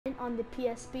on the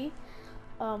PSP.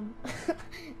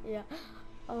 Yeah.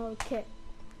 Okay.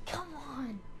 Come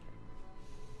on.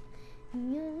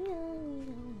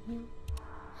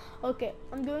 Okay,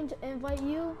 I'm going to invite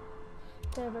you.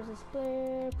 Player versus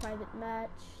player, private match.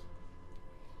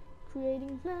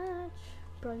 Creating match,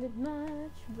 private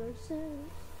match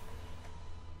versus.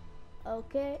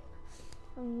 Okay,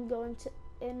 I'm going to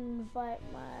invite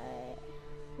my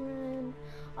friend.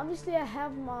 Obviously, I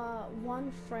have my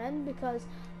one friend because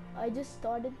I just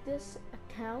started this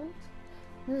account.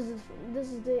 This is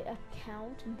the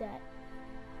account that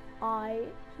I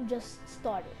just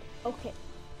started. Okay,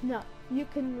 now you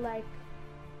can like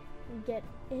get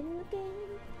in the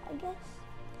game, I guess.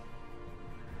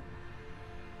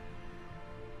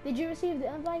 Did you receive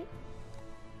the invite?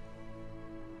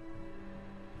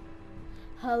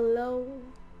 Hello,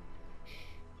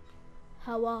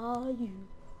 how are you,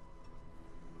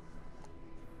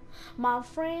 my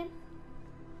friend?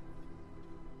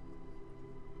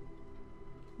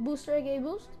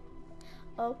 Boosterakaboost?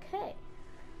 Okay.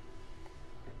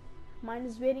 Mine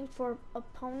is waiting for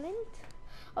opponent.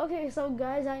 Okay, so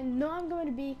guys, I know I'm going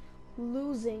to be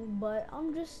losing, but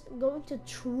I'm just going to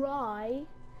try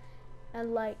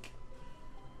and like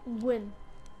win.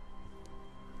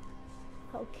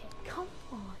 Okay, come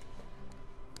on.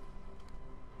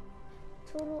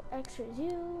 Total extras,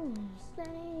 you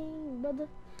staying, brother.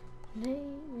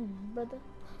 Name, brother.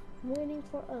 Waiting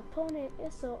for opponent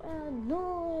is so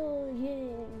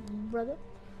annoying, brother.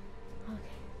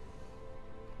 Okay.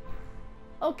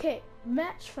 Okay,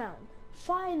 match found.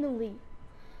 Finally.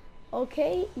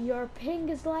 Okay, your ping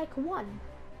is like 1.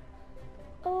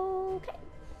 Okay.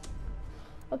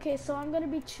 Okay, so I'm gonna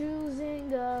be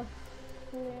choosing I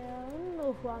don't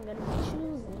know who I'm gonna be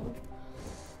choosing.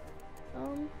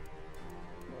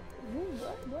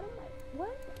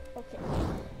 What? Okay.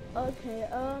 Okay,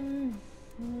 I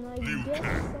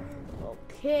guess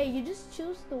okay, you just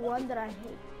choose the one that I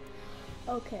hate.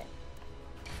 Okay.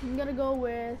 I'm gonna go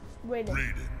with Raiden. I'm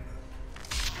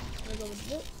gonna go with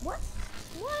this. What?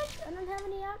 I don't have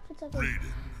any outfits.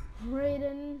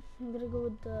 Raiden. I'm gonna go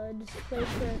with the display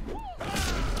shirt.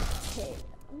 Okay.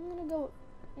 I'm gonna go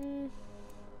with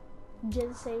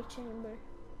Jinsei Chamber.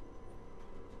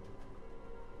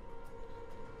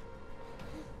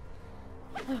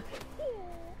 Okay.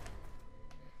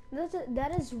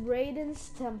 That is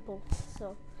Raiden's temple.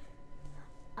 So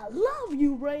I love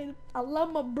you, Raiden. I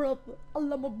love my brother.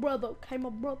 Okay, my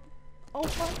brother.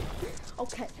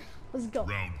 Okay, let's go.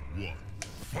 Round 1,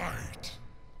 fight.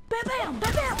 Bam, bam,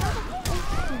 bam, bam.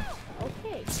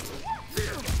 Okay.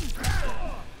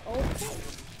 Okay.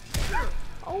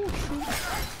 Oh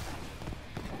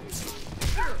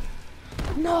shoot.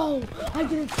 No, I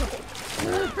didn't teleport.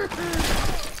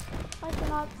 I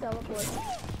cannot teleport.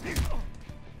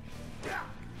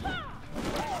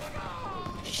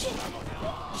 Shit.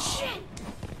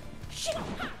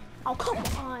 Oh, come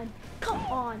on.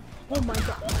 Oh my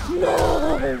god.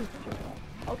 No.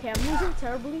 Okay, I'm losing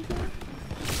terribly here.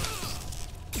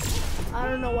 I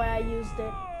don't know why I used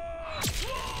it.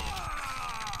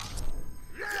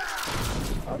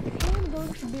 Okay, I'm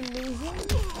going to be losing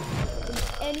in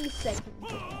any second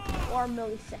or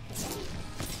millisecond.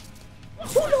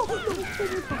 Oh no! Oh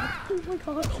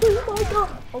my god!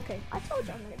 Okay, I told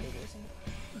you I'm gonna be losing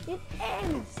in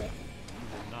any second.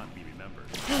 Will not be remembered.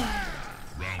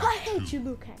 I hate you,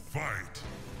 Liu Kang. Fight.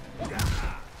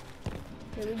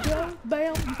 Here we go.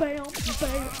 Bam, bam, bam. Oh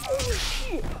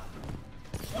shit!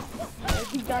 Oh,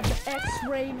 he got the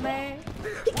X-ray, man.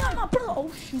 He got my brother.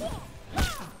 Oh shoot!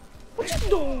 What you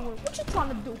doing? What you trying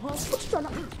to do, huh? What you trying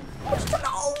to?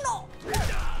 Oh no!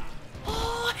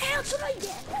 Oh, answer like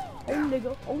that! Oh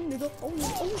nigga!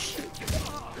 Oh shit!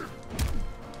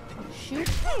 Shoot!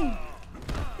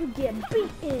 You get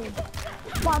beaten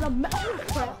by the mountain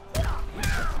crap.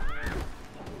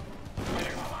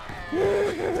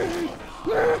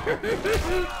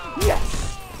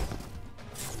 Yes!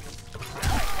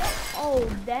 Oh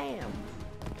damn!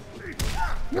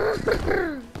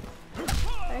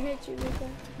 I hate you, Luca.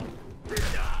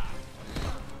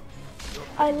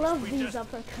 I love these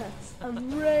uppercuts of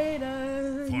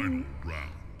Raiden. Final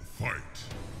round, fight.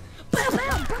 Bam,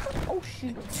 bam, bam. Oh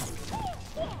shoot!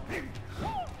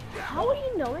 How are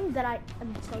you knowing that I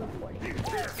am teleporting?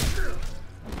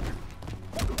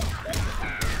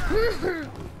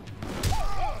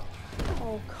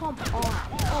 Oh come on!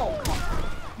 Oh come on,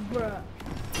 bruh.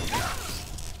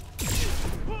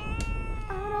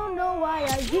 I don't know why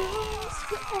I use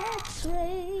the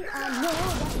X-ray. I know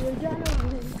that you're gonna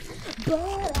win,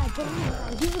 but I don't know why I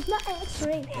use my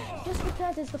X-ray just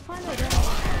because it's the final round.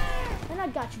 And I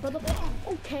got you, brother.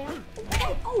 Okay.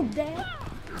 Oh damn.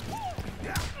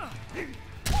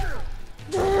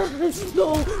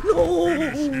 No, no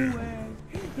way.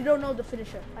 You don't know the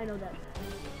finisher. I know that.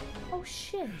 Oh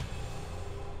shit.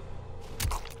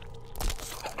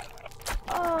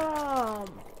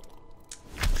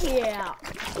 Yeah.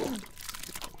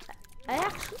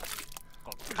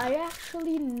 I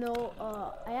actually know.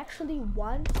 I actually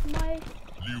want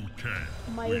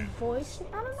my voice.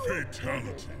 I don't know.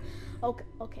 Fatality.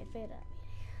 Okay, fatality.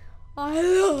 I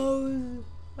know.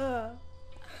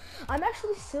 I'm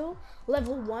actually still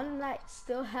level 1 and I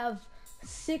still have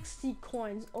 60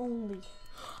 coins only.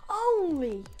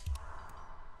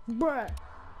 Bruh.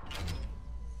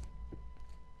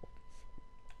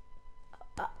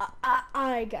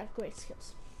 I got great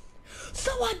skills.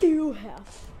 So what do you have?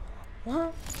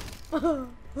 Huh? I'm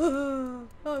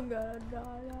gonna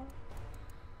die now.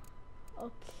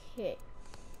 Okay.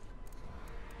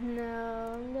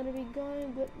 Now I'm gonna be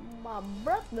going with my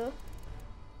brother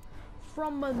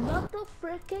from another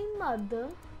freaking mother.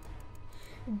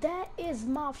 That is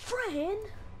my friend,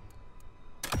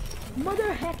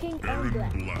 Mother Hacking Aaron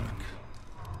Black.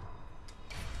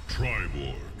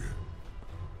 Triborg.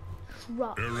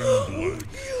 Rock.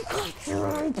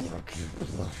 Aaron Black.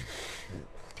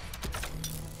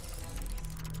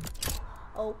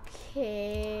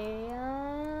 Okay.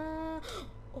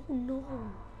 Oh no.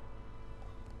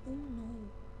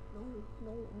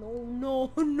 Oh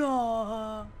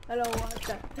no. I don't want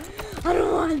that. I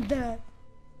don't want that.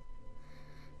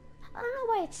 I don't know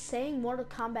why it's saying Mortal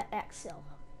Kombat XL.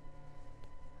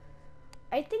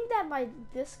 I think that my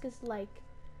disc is like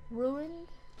ruined.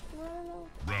 I don't know.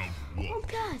 Round 1. Oh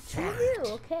god, it's you.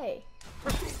 Okay.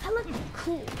 I look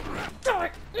cool.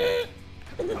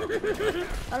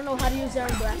 I don't know how to use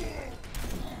Aaron Black.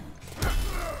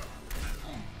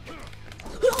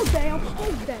 Oh damn!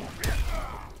 Oh damn!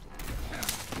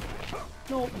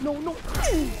 No!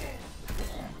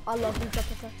 I love these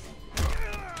jump effects.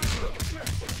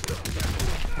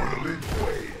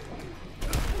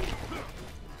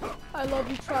 I love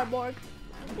you, Triborg.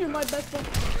 You're my best friend.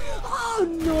 Oh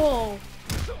no!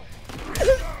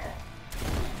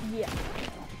 Yeah.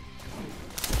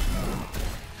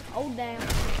 Oh damn.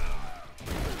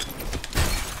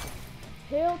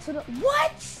 Hail to the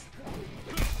what?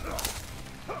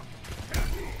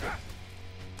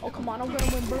 Oh come on, I'm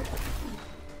gonna win, bro.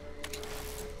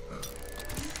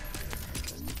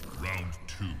 Round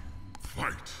 2.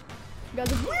 Fight.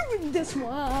 Gotta win this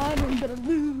one. I'm gonna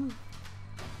lose.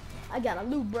 I gotta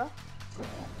lose, bro.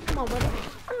 Come on, brother.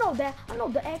 I know that. I know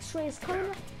the X-ray is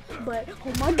coming, but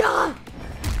oh my god.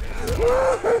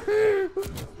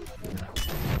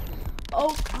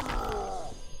 Oh.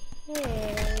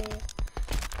 Hey.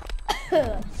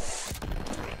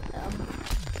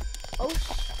 Oh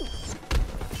shoot.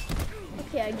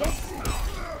 Okay, I guess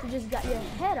you just got your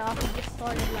head off and just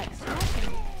started like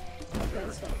smashing me. Okay,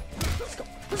 let's go.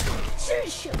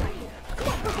 Serious shit right here. Come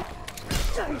on.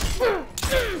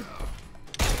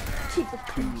 Keep it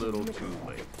Too little, too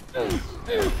late.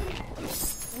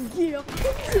 Yeah,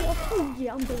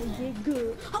 I'm gonna get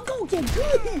good.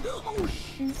 Oh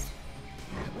shoot.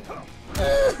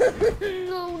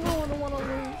 No, I don't wanna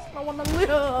lose. I wanna live.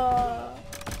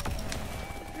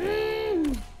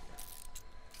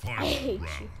 I hate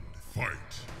you.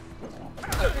 Fight.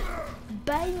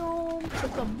 Biome,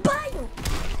 took a biome.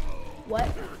 What?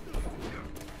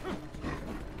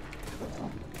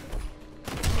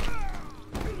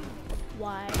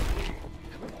 Why?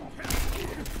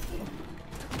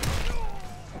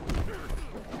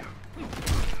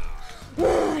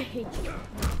 I hate you.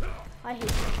 Why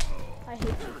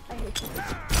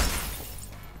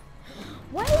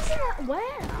isn't that?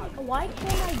 Why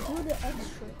can't I do the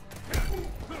extra?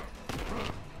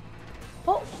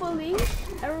 Hopefully,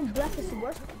 Aaron Black is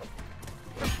worth it.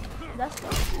 That's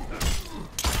fine.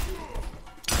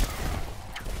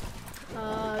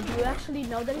 Do you actually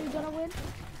know that he's gonna win?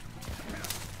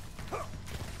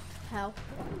 How?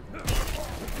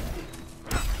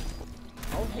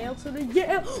 Oh, hail to the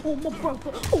yeah! Oh, my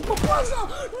brother!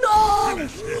 No! I'm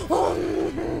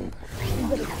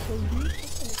gonna kill you.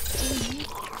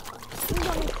 I'm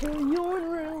gonna kill you in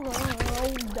real life.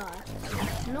 Oh, die.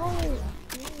 No!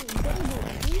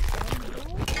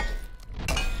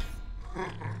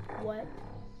 What?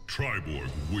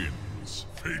 Triborg wins.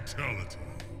 Fatality.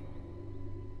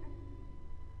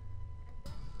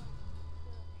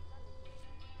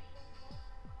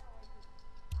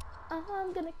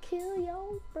 I'm gonna kill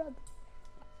your brother.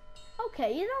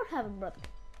 Okay, you don't have a brother.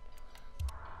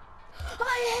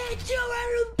 I hate you,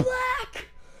 Aaron Black!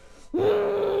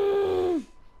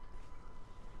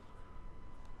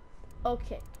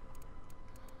 Okay.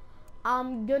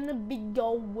 I'm gonna be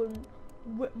going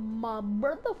with my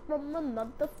brother from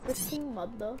another freaking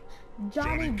mother,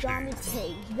 Johnny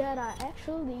Cage, that I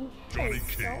actually Johnny hate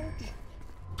so much. Cage.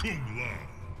 Cum laude.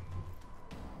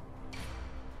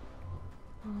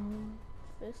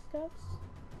 Fisticuffs?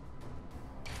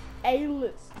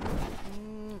 A-list.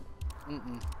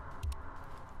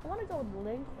 I wanna go with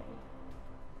Link.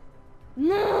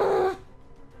 No!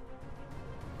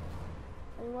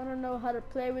 I wanna know how to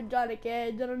play with Johnny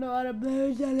Cage. I don't know how to play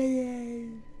with Johnny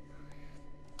Cage.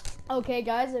 Okay,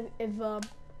 guys, if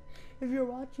you're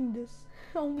watching this,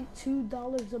 only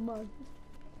 $2 a month.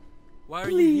 Why are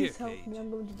you here, Please help Cage? me. I'm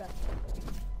going to die.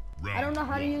 Round I don't know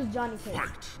how to one. use Johnny Cage.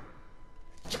 Fight.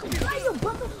 Hey, yo,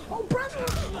 brother! Oh, brother!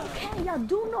 Okay, y'all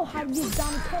do know how to use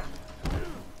Johnny Cage.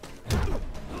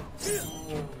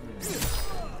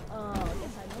 Oh,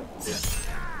 yes I do.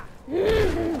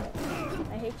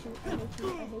 I hate you. I hate you.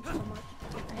 I hate you so much.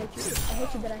 I hate you. I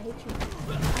hate you that I hate you.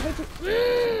 I hate you.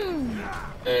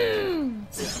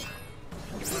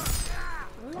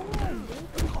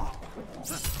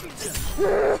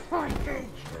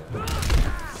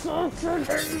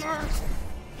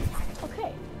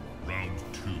 Okay. Round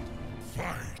two.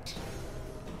 Fight.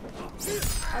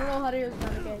 I don't know how to use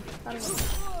Johnny Cage. I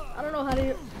don't know how to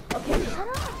use. Okay, shut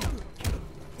up.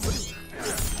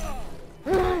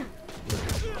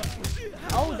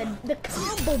 Oh, the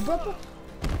combo, brother.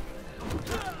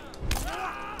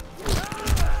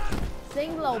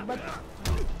 Sing low, but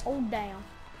oh damn.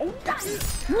 Oh damn.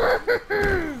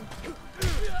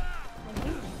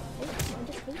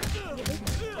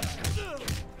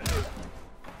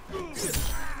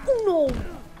 Oh no.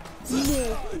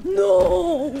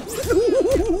 No.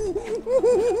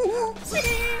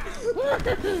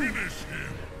 Finish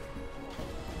him.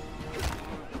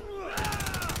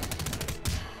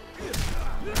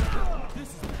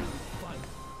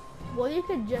 Well, you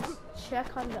could just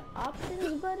check on the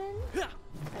options button,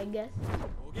 I guess.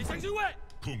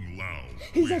 Cum laude.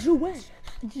 He's actually wet.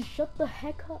 Just shut the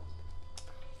heck up.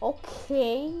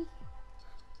 Okay.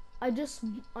 I just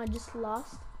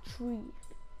lost 3.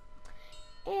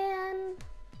 And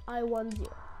I won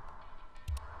 0.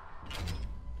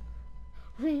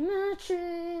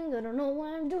 Rematching. I don't know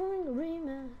why I'm doing a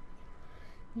rematch.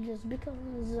 Just because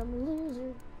I'm a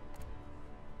loser.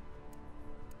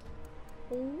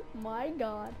 Oh my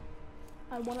god.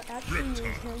 I want to actually use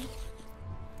him.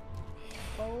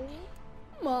 Oh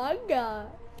my god.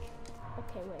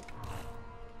 Okay, wait.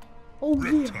 Oh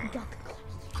yeah, we got the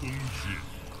clips. Cum Jin.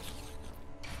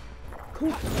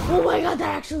 Cool. Oh my god,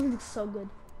 that actually looks so good.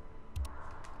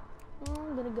 Oh,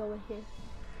 I'm gonna go with here.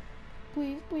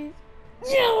 Please, please.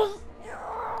 Yes!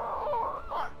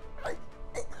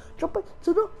 Jump it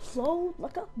to the floor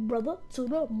like a brother to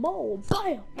the mole.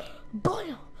 Bam!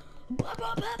 Bam! Bam, bam,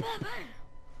 bam, bam, bam.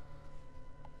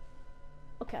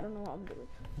 Okay, I don't know what I'm doing.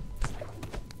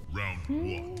 Round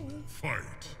one.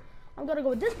 Fight. I'm gonna go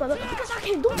with this brother because I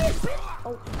can't do this, bitch.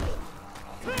 Oh.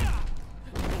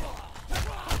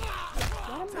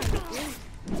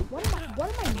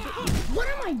 What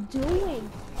am I doing?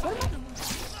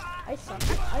 I suck.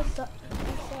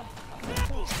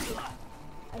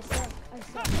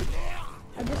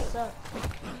 I just suck.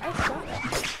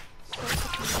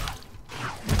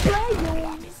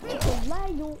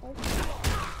 Lion.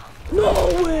 No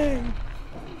way!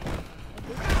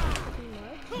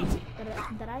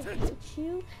 That I hate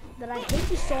you. That I hate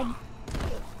you so much.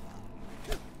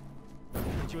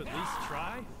 Did you at least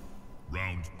try?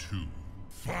 Round two.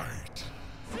 Fight.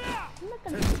 I'm not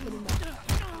gonna do it anymore.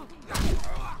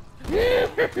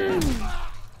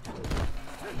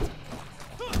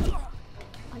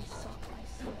 I suck.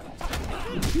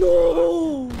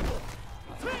 No!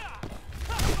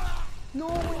 No,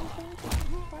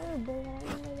 fireball. I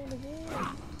don't know what it is.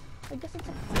 I guess it's a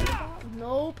fireball.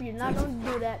 Nope, you're not gonna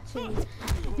do that to me.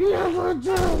 You're not gonna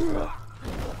do that.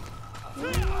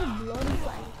 Bloody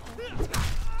fire.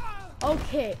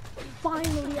 Okay,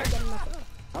 finally I got enough.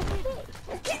 Okay.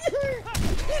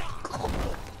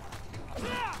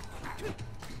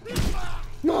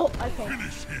 No, okay.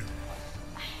 Finish him.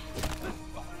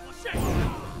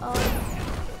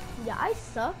 Yeah, I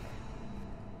suck.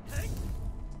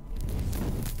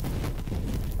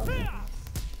 Okay.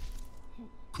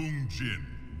 Kung Jin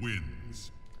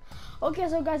wins. Okay,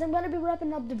 so guys, I'm gonna be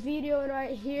wrapping up the video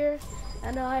right here,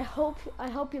 and I hope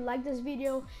you like this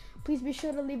video. Please be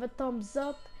sure to leave a thumbs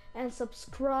up and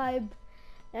subscribe,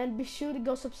 and be sure to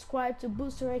go subscribe to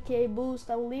Boosterakaboost.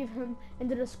 I'll leave him in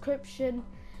the description,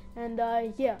 and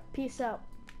yeah, peace out.